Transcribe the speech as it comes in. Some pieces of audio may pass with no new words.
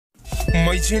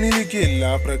മൈജേണിയിലേക്ക് എല്ലാ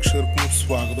പ്രേക്ഷകർക്കും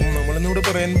സ്വാഗതം. നമ്മളിന്നിവിടെ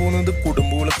പറയാൻ പോകുന്നത്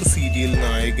കുടുംബവിളക്ക് സീരിയൽ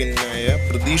നായകനായ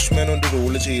പ്രതീഷ് മേനോന്റെ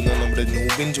റോള് ചെയ്യുന്ന നമ്മുടെ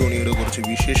നൂബിൻ ജോണിയുടെ കുറച്ച്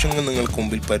വിശേഷങ്ങൾ നിങ്ങൾക്ക്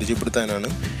മുമ്പിൽ പരിചയപ്പെടുത്താനാണ്.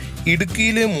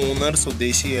 ഇടുക്കിയിലെ മൂന്നാർ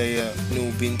സ്വദേശിയായ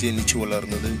നൂബിൻ ജനിച്ചു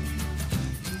വളർന്നത്.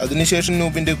 അതിനുശേഷം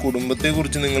നൂബിന്റെ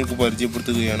കുടുംബത്തെക്കുറിച്ച് നിങ്ങൾക്ക്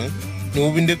പരിചയപ്പെടുത്തുകയാണ്.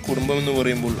 നൂബിന്റെ കുടുംബം എന്ന്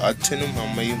പറയുമ്പോൾ അച്ഛനും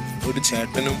അമ്മയും ഒരു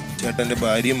ചേട്ടനും ചേട്ടന്റെ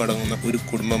ഭാര്യയും അടങ്ങുന്ന ഒരു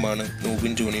കുടുംബമാണ്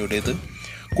നൂബിൻ ജോണിയുടേത്.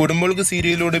 കുടുംബവിളക്ക്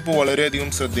സീരിയലിലൂടെ ഇപ്പോൾ വളരെയധികം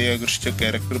ശ്രദ്ധയാകർഷിച്ച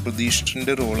ക്യാരക്ടർ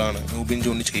പ്രതീഷിന്റെ റോളാണ് നൂബിൻ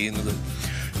ജോണി ചെയ്യുന്നത്.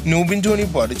 നൂബിൻ ജോണി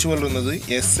പഠിച്ചു വളർന്നത്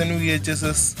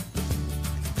SNVHSS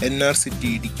NR സിറ്റി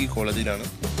ഇടുക്കി കോളേജിലാണ്.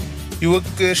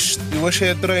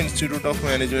 യുവക്ഷേത്ര ഇൻസ്റ്റിറ്റ്യൂട്ട് ഓഫ്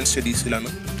മാനേജ്മെന്റ്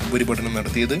സ്റ്റഡീസിലാണ് ഉപരിപഠനം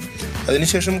നടത്തിയത്.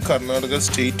 അതിനുശേഷം കർണാടക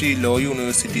സ്റ്റേറ്റ് ലോ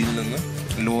യൂണിവേഴ്സിറ്റിയിൽ നിന്ന്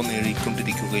ലോ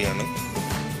നേടിക്കൊണ്ടിരിക്കുകയാണ്.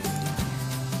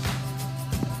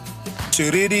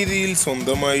 ചെറിയ രീതിയിൽ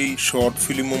സ്വന്തമായി ഷോർട്ട്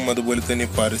ഫിലിമും അതുപോലെ തന്നെ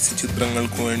പരസ്യ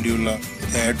ചിത്രങ്ങൾക്ക് വേണ്ടിയുള്ള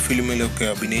ആഡ് ഫിലിമിലൊക്കെ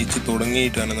അഭിനയിച്ച്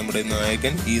തുടങ്ങിയിട്ടാണ് നമ്മുടെ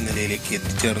നായകൻ ഈ നിലയിലേക്ക്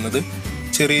എത്തിച്ചേർന്നത്.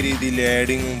 ചെറിയ രീതിയിൽ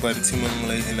ആഡിങ്ങും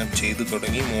പരസ്യങ്ങളെല്ലാം ചെയ്തു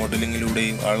തുടങ്ങി.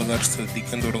 മോഡലിങ്ങിലൂടെയും ആൾക്കാർ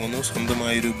ശ്രദ്ധിക്കാൻ തുടങ്ങുന്നു.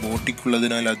 സ്വന്തമായൊരു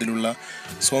ബോട്ടിക്കുള്ളതിനാൽ അതിലുള്ള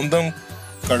സ്വന്തം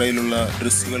കടയിലുള്ള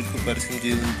ഡ്രസ്സുകൾക്ക് പരസ്യം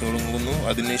ചെയ്ത് തുടങ്ങുന്നു.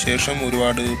 അതിനുശേഷം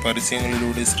ഒരുപാട്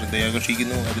പരസ്യങ്ങളിലൂടെ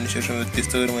ശ്രദ്ധയാകർഷിക്കുന്നു. അതിനുശേഷം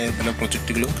വ്യത്യസ്തകരമായ പല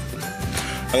പ്രൊജക്റ്റുകളും കിട്ടുന്നു.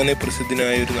 അങ്ങനെ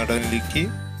പ്രസിദ്ധനായ ഒരു നടനിലേക്ക്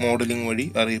മോഡലിംഗ് വഴി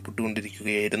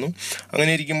അറിയപ്പെട്ടുകൊണ്ടിരിക്കുകയായിരുന്നു. അങ്ങനെ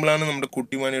ഇരിക്കുമ്പോഴാണ് നമ്മുടെ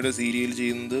കുട്ടിമാനയുടെ സീരിയൽ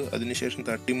ചെയ്യുന്നത്. അതിനുശേഷം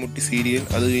തട്ടിമുട്ടി സീരിയൽ,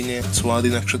 അത് കഴിഞ്ഞ് സ്വാതി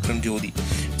നക്ഷത്രം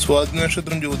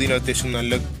ജ്യോതിയിൽ അത്യാവശ്യം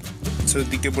നല്ല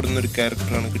ശ്രദ്ധിക്കപ്പെടുന്ന ഒരു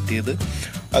ക്യാരക്ടറാണ് കിട്ടിയത്.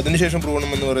 അതിനുശേഷം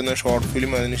ഭ്രൂണം എന്ന് പറയുന്ന ഷോർട്ട്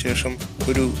ഫിലിം, അതിനുശേഷം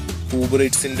ഒരു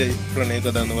ഊബറൈറ്റ്സിൻ്റെ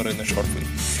പ്രണയകഥ എന്ന് പറയുന്ന ഷോർട്ട് ഫിലിം.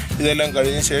 ഇതെല്ലാം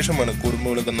കഴിഞ്ഞ ശേഷമാണ്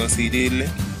കുടുംബവിളക്ക് എന്ന സീരിയലിൽ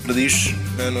പ്രതീഷ്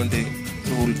മേനോന്റെ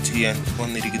റോൾ ചെയ്യാൻ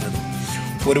വന്നിരിക്കുന്നത്.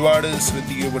 ഒരുപാട്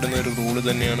ശ്രദ്ധിക്കപ്പെടുന്ന ഒരു റോള്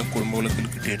തന്നെയാണ് കുടുംബവിളക്കിൽ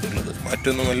കിട്ടിയിട്ടുള്ളത്.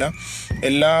 മറ്റൊന്നുമല്ല,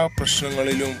 എല്ലാ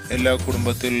പ്രശ്നങ്ങളിലും എല്ലാ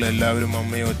കുടുംബത്തിലുള്ള എല്ലാവരും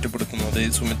അമ്മയെ ഒറ്റപ്പെടുത്തുന്നു,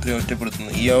 അതായത് സുമിത്രയെ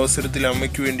ഒറ്റപ്പെടുത്തുന്നു. ഈ അവസരത്തിൽ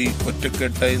അമ്മയ്ക്ക് വേണ്ടി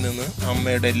ഒറ്റക്കെട്ടായി നിന്ന്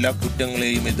അമ്മയുടെ എല്ലാ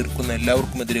കുറ്റങ്ങളെയും എതിർക്കുന്ന,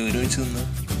 എല്ലാവർക്കുമെതിരെ ഒരുമിച്ച് നിന്ന്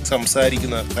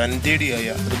സംസാരിക്കുന്ന തൻ്റെടിയായ,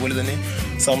 അതുപോലെ തന്നെ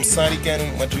സംസാരിക്കാനും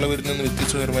മറ്റുള്ളവരിൽ നിന്ന്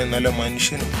വ്യത്യസ്തപരമായ നല്ല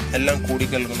മനുഷ്യനും എല്ലാം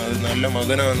കൂടിക്കലർന്ന ഒരു നല്ല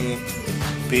മകനാണെന്ന്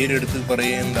പേരെടുത്ത്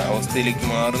പറയേണ്ട അവസ്ഥയിലേക്ക്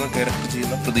മാറുന്ന ക്യാരക്ടർ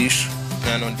ചെയ്യുന്ന പ്രതീഷ്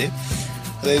മേനോന്റെ,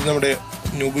 അതായത് നമ്മുടെ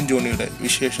നൂബിൻ ജോണിയുടെ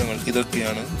വിശേഷങ്ങൾ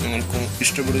ഇതൊക്കെയാണ്. നിങ്ങൾക്കും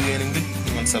ഇഷ്ടപ്പെടുകയാണെങ്കിൽ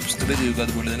നിങ്ങൾ സബ്സ്ക്രൈബ് ചെയ്യുക.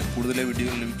 അതുപോലെ തന്നെ കൂടുതൽ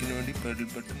വീഡിയോകൾ ലഭിക്കുന്നതിന് വേണ്ടി ബെൽ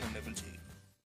ബട്ടൺ എനേബിൾ ചെയ്യുക.